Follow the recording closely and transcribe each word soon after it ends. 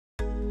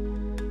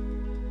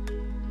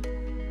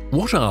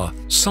What are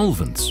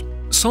solvents?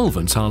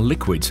 Solvents are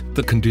liquids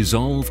that can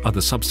dissolve other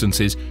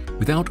substances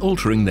without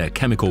altering their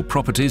chemical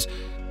properties,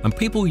 and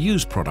people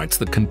use products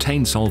that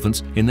contain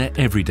solvents in their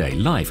everyday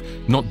life,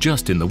 not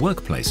just in the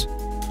workplace.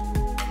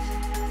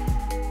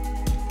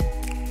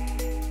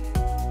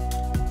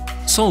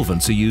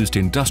 Solvents are used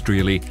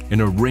industrially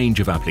in a range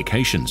of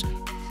applications,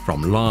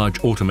 from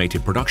large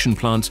automated production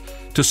plants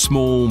to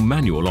small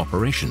manual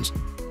operations.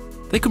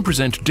 They can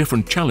present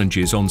different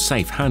challenges on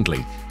safe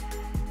handling,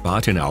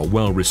 but in our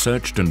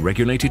well-researched and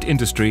regulated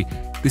industry,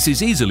 this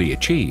is easily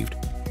achieved.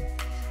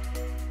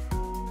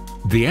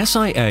 The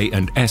SIA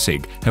and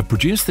ESIG have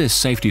produced this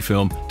safety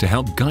film to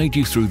help guide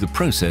you through the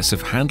process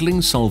of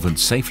handling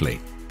solvents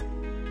safely.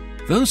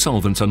 Though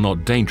solvents are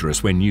not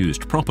dangerous when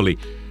used properly,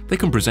 they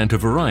can present a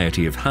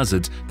variety of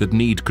hazards that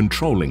need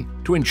controlling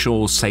to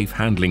ensure safe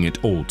handling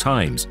at all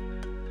times.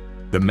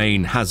 The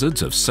main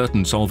hazards of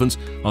certain solvents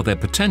are their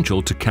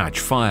potential to catch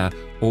fire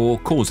or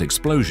cause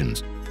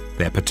explosions,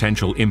 their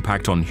potential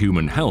impact on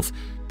human health,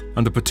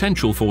 and the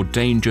potential for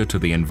danger to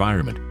the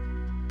environment.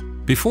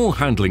 Before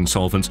handling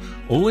solvents,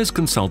 always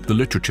consult the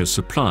literature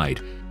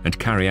supplied and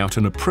carry out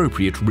an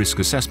appropriate risk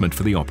assessment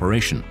for the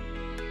operation.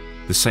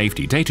 The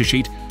safety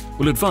datasheet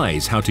will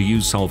advise how to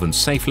use solvents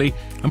safely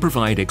and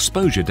provide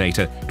exposure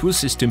data to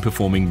assist in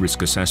performing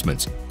risk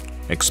assessments.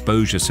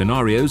 Exposure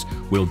scenarios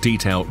will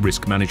detail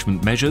risk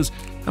management measures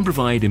and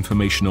provide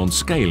information on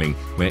scaling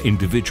where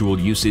individual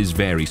uses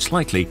vary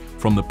slightly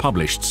from the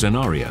published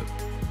scenario.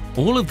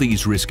 All of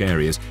these risk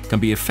areas can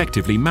be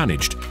effectively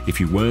managed if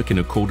you work in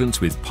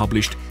accordance with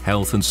published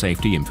health and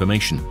safety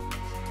information.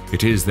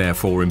 It is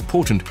therefore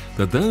important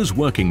that those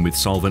working with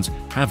solvents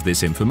have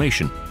this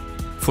information,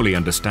 fully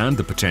understand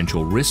the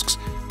potential risks,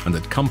 and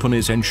that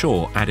companies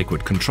ensure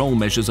adequate control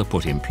measures are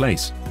put in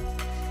place.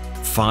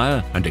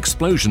 Fire and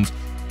explosions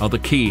are the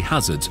key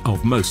hazards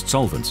of most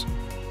solvents.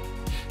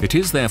 It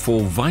is therefore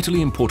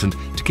vitally important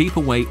to keep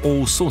away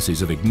all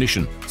sources of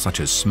ignition, such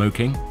as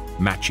smoking,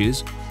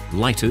 matches,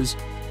 lighters,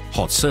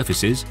 hot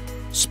surfaces,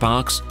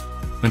 sparks,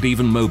 and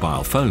even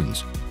mobile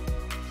phones.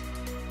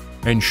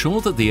 Ensure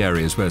that the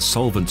areas where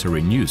solvents are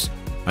in use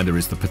and there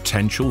is the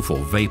potential for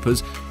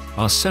vapors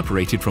are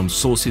separated from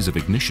sources of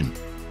ignition.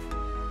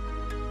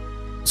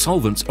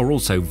 Solvents are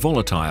also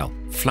volatile,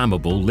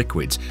 flammable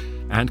liquids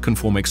and can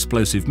form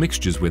explosive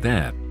mixtures with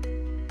air.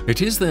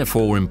 It is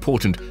therefore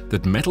important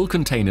that metal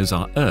containers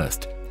are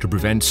earthed to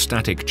prevent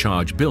static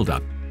charge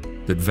buildup,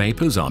 that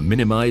vapors are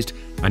minimized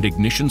and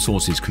ignition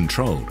sources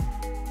controlled.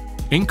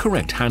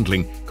 Incorrect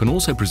handling can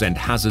also present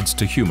hazards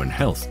to human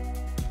health.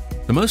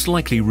 The most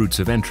likely routes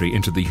of entry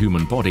into the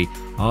human body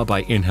are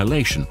by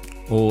inhalation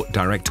or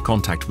direct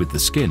contact with the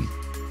skin.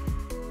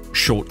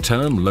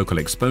 Short-term local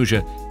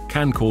exposure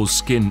can cause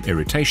skin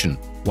irritation,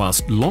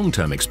 whilst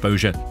long-term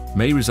exposure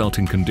may result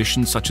in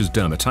conditions such as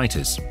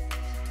dermatitis.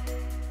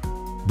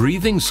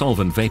 Breathing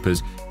solvent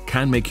vapors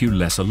can make you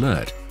less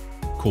alert,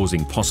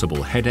 causing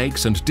possible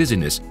headaches and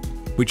dizziness,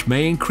 which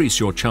may increase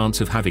your chance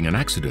of having an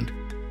accident.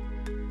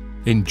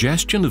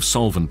 Ingestion of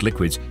solvent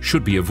liquids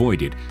should be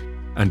avoided,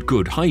 and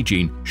good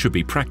hygiene should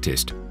be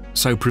practiced,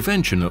 so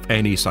prevention of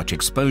any such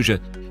exposure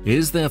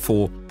is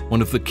therefore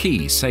one of the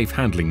key safe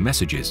handling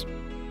messages.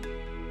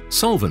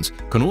 Solvents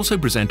can also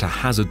present a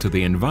hazard to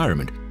the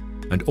environment,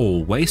 and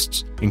all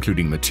wastes,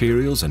 including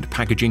materials and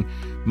packaging,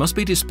 must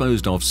be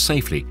disposed of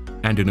safely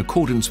and in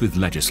accordance with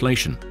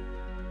legislation.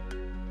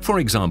 For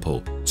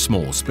example,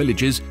 small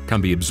spillages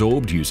can be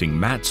absorbed using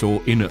mats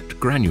or inert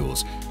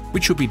granules,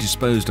 which should be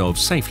disposed of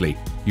safely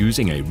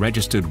using a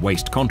registered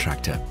waste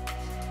contractor.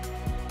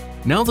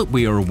 Now that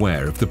we are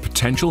aware of the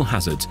potential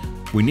hazards,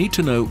 we need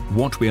to know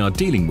what we are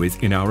dealing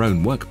with in our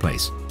own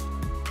workplace.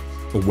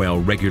 A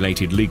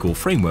well-regulated legal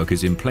framework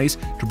is in place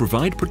to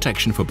provide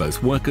protection for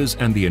both workers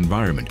and the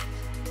environment.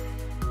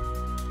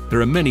 There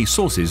are many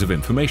sources of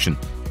information,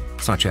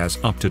 such as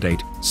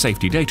up-to-date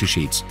safety data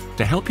sheets,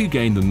 to help you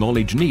gain the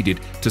knowledge needed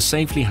to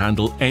safely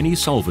handle any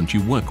solvent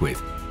you work with.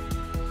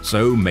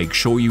 So make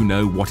sure you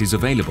know what is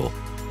available.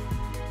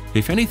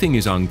 If anything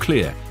is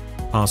unclear,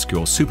 ask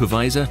your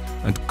supervisor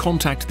and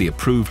contact the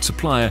approved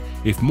supplier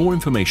if more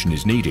information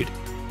is needed.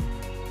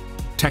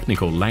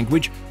 Technical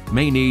language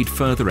may need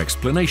further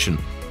explanation,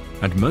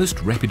 and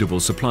most reputable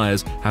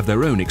suppliers have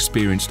their own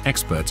experienced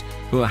experts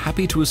who are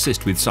happy to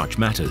assist with such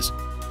matters.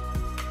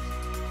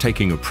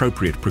 Taking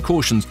appropriate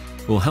precautions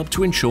will help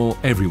to ensure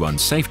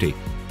everyone's safety,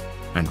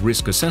 and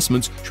risk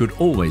assessments should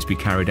always be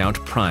carried out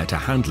prior to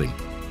handling.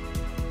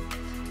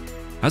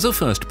 As a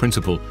first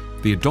principle,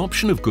 the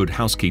adoption of good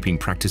housekeeping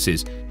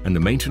practices and the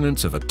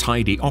maintenance of a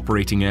tidy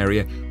operating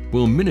area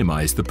will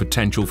minimize the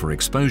potential for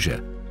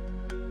exposure.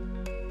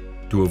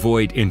 To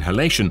avoid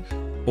inhalation,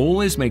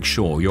 always make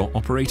sure your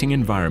operating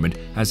environment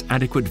has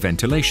adequate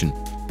ventilation,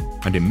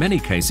 and in many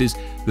cases,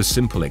 the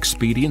simple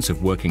expedients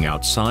of working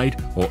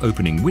outside or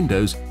opening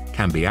windows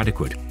can be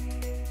adequate.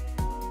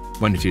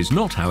 When it is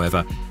not,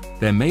 however,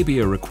 there may be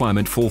a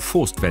requirement for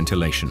forced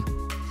ventilation.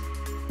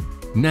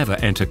 Never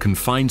enter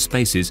confined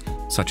spaces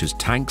such as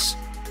tanks,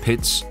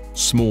 pits,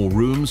 small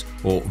rooms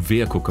or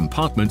vehicle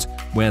compartments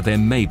where there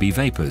may be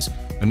vapors,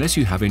 unless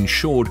you have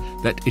ensured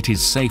that it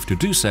is safe to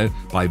do so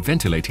by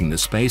ventilating the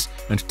space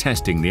and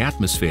testing the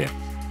atmosphere,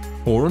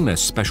 or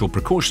unless special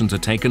precautions are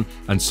taken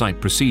and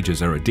site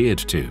procedures are adhered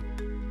to.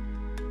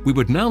 We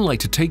would now like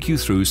to take you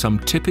through some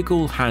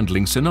typical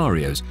handling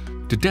scenarios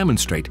to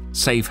demonstrate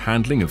safe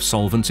handling of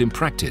solvents in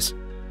practice.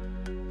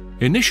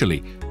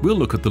 Initially, we'll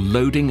look at the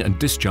loading and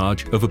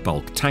discharge of a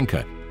bulk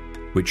tanker,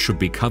 which should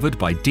be covered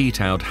by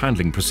detailed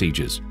handling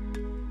procedures.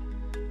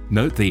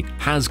 Note the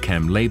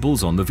HAZChem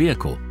labels on the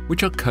vehicle,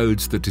 which are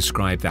codes that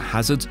describe the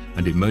hazards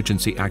and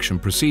emergency action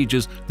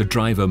procedures the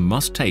driver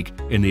must take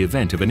in the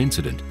event of an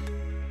incident.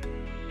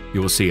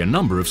 You will see a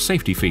number of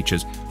safety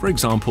features. For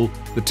example,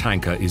 the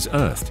tanker is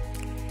earthed.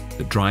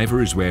 The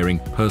driver is wearing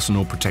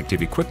personal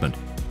protective equipment.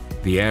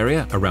 The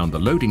area around the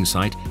loading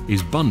site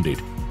is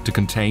bunded to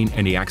contain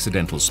any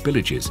accidental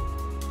spillages.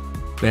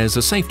 There's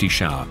a safety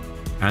shower,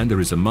 and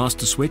there is a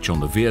master switch on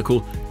the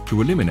vehicle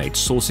to eliminate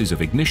sources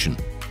of ignition.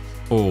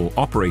 All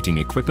operating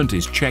equipment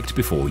is checked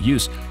before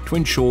use to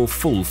ensure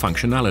full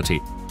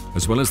functionality,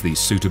 as well as the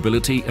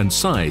suitability and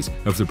size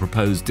of the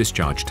proposed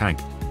discharge tank.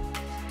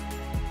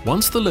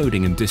 Once the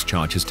loading and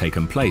discharge has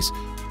taken place,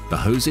 the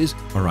hoses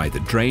are either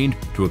drained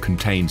to a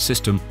contained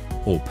system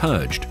or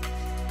purged.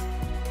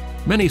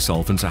 Many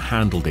solvents are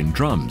handled in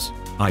drums,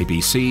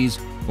 IBCs,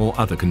 or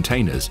other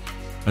containers,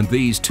 and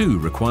these too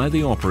require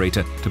the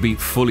operator to be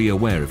fully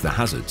aware of the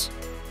hazards.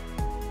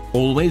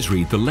 Always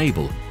read the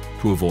label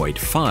to avoid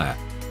fire,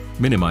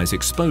 minimize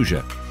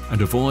exposure,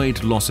 and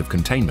avoid loss of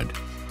containment.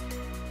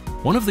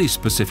 One of these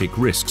specific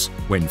risks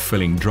when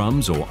filling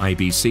drums or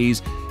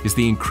IBCs is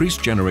the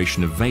increased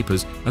generation of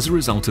vapors as a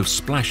result of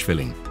splash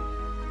filling.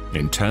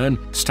 In turn,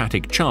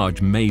 static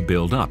charge may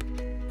build up,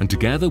 and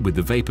together with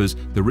the vapors,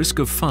 the risk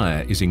of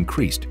fire is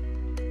increased.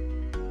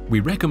 We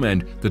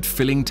recommend that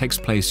filling takes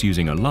place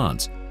using a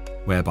lance,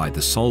 whereby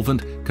the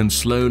solvent can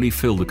slowly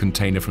fill the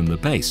container from the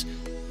base,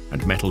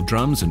 and metal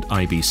drums and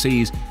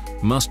IBCs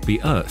must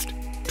be earthed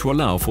to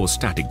allow for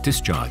static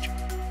discharge.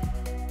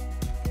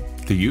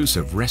 The use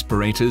of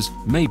respirators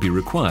may be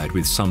required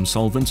with some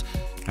solvents,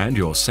 and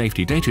your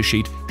safety data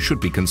sheet should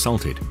be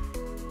consulted.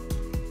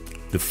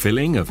 The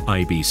filling of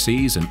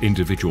IBCs and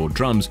individual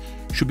drums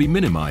should be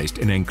minimized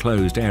in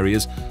enclosed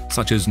areas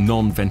such as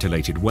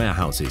non-ventilated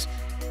warehouses,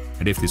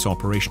 and if this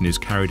operation is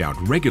carried out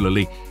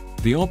regularly,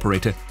 the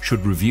operator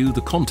should review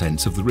the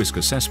contents of the risk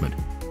assessment.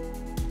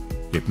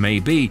 It may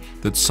be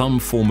that some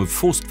form of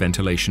forced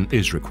ventilation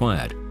is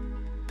required.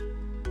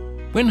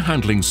 When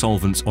handling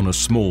solvents on a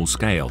small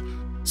scale,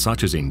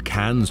 such as in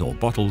cans or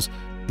bottles,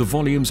 the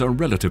volumes are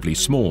relatively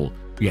small,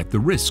 yet the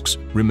risks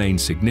remain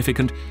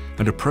significant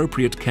and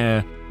appropriate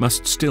care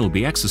must still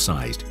be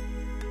exercised.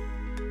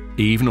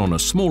 Even on a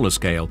smaller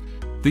scale,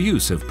 the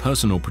use of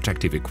personal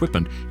protective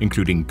equipment,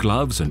 including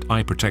gloves and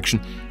eye protection,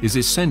 is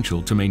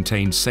essential to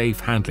maintain safe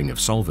handling of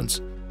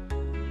solvents.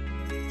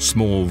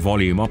 Small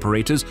volume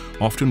operators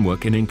often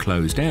work in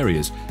enclosed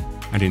areas,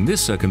 and in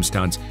this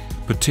circumstance,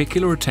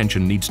 particular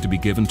attention needs to be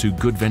given to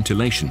good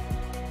ventilation.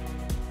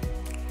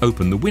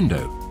 Open the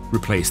window,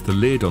 replace the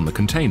lid on the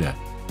container,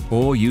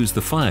 or use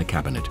the fire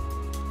cabinet.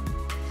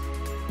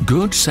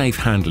 Good safe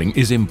handling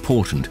is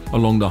important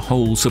along the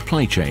whole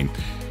supply chain,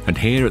 and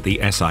here at the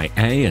SIA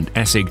and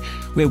ESIG,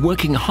 we're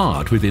working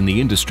hard within the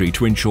industry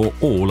to ensure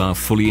all are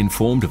fully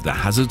informed of the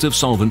hazards of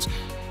solvents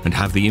and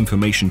have the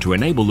information to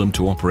enable them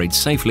to operate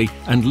safely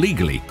and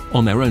legally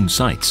on their own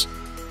sites.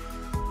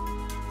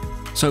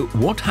 So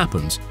what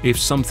happens if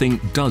something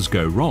does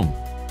go wrong?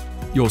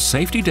 Your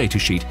safety data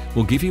sheet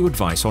will give you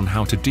advice on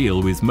how to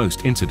deal with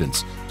most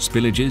incidents,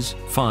 spillages,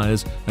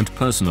 fires, and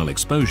personal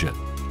exposure.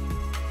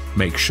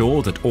 Make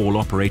sure that all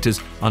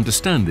operators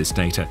understand this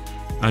data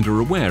and are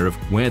aware of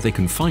where they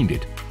can find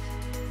it.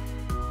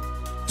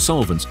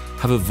 Solvents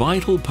have a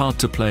vital part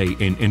to play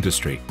in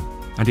industry,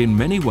 and in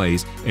many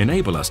ways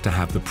enable us to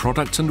have the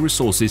products and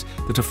resources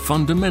that are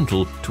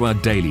fundamental to our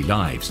daily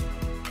lives.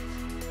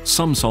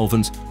 Some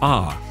solvents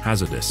are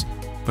hazardous,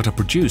 but are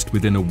produced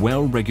within a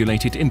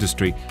well-regulated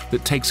industry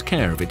that takes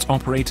care of its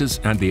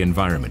operators and the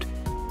environment.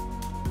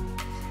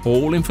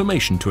 All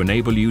information to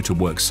enable you to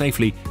work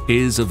safely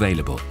is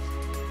available.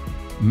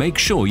 Make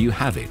sure you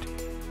have it,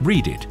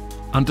 read it,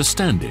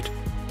 understand it,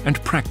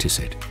 and practice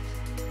it.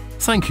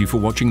 Thank you for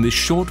watching this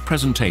short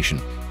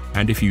presentation,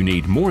 and if you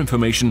need more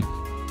information,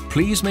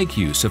 please make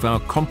use of our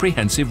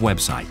comprehensive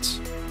websites.